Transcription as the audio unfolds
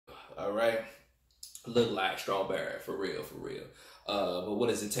all right? Look like strawberry, for real, for real. But what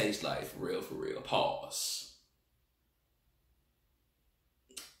does it taste like, for real, for real? Pause.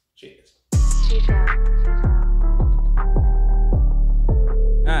 Cheers. You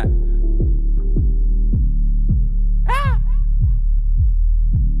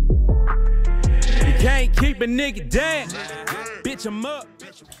can't keep a nigga down. Bitch, I'm up.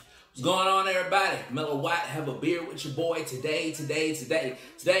 What's going on, everybody? Mellow White, have a beer with your boy today.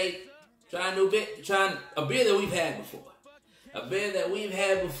 Trying a new bit, trying a beer that we've had before. A beer that we've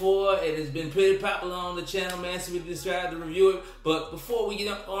had before. It has been pretty popular on the channel, man, so we decided to review it. But before we get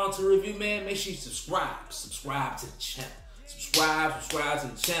on to review, man, make sure you subscribe. Subscribe to the channel. Subscribe to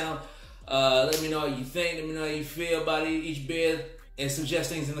the channel. Let me know what you think. Let me know how you feel about each beer and suggest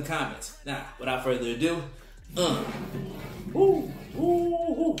things in the comments. Now, without further ado,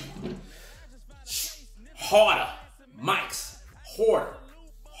 harder Mike's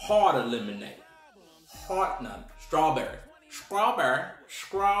harder lemonade. Strawberry.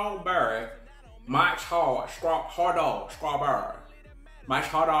 Mike's harder strawberry. Mike's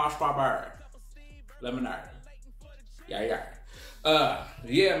harder strawberry lemonade.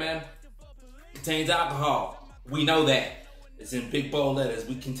 Yeah, man. Contains alcohol. We know that. It's in big bold letters.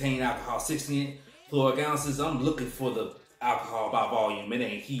 We contain alcohol. 16 fluid ounces. I'm looking for the alcohol by volume. It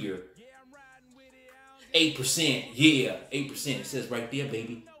ain't here. 8%. Yeah, 8%. It says right there,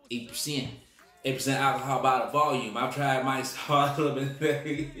 baby. 8%. 8% alcohol by the volume. I've tried Mike's Hard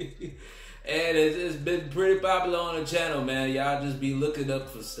Lemonade. And it's been pretty popular on the channel, man. Y'all just be looking up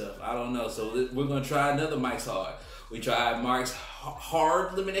for stuff. I don't know. So we're going to try another Mike's Hard. We tried Mike's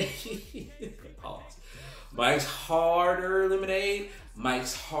Hard Lemonade. Pause. Mike's Harder Lemonade.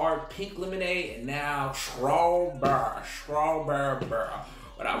 Mike's Hard Pink Lemonade. And now Strawberry.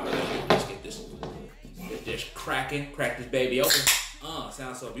 Without further ado, let's get this cracking. Crack this baby open.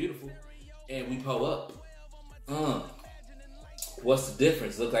 Sounds so beautiful. And we pull up. What's the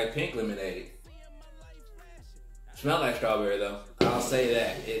difference? Look like pink lemonade. Smell like strawberry though. I'll say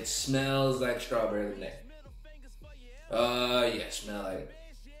that. It smells like strawberry lemonade. Yeah, smell like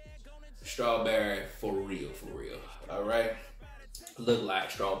strawberry for real. Alright? Look like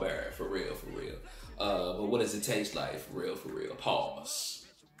strawberry for real. But what does it taste like for real? Pause.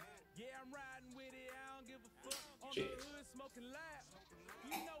 Cheers.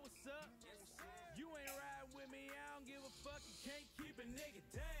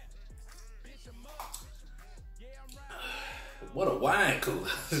 What a wine cooler.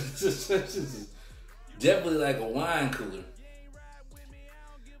 This is definitely like a wine cooler.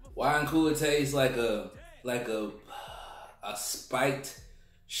 Wine cooler tastes like a spiked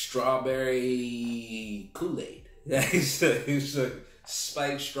strawberry Kool-Aid. It's a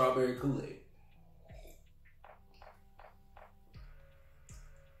spiked strawberry Kool-Aid.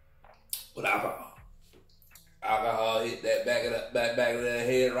 With alcohol. Alcohol hit that back of the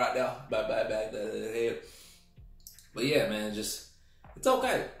head right there. Back of the head. But yeah, man, it's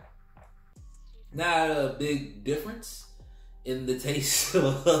okay. Not a big difference in the taste.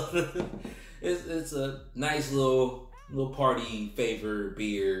 It's a nice little party favor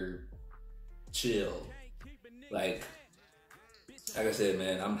beer, chill. Like I said,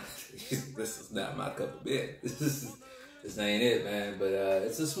 man, this is not my cup of beer. This ain't it, man. But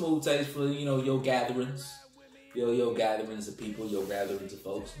it's a smooth taste for your gatherings, your gatherings of people, your gatherings of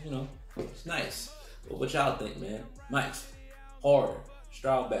folks. It's nice. But what y'all think, man? Mike's Harder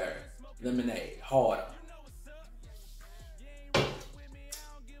Strawberry Lemonade. Harder.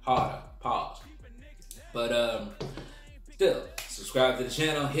 Pause. But still, subscribe to the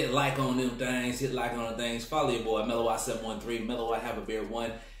channel. Hit like on them things. Follow your boy MellowOut713. MellowOut have a beer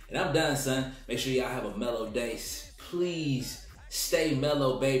 1. And I'm done, son. Make sure y'all have a mellow day. Please stay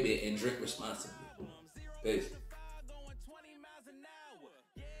mellow, baby, and drink responsibly. Peace.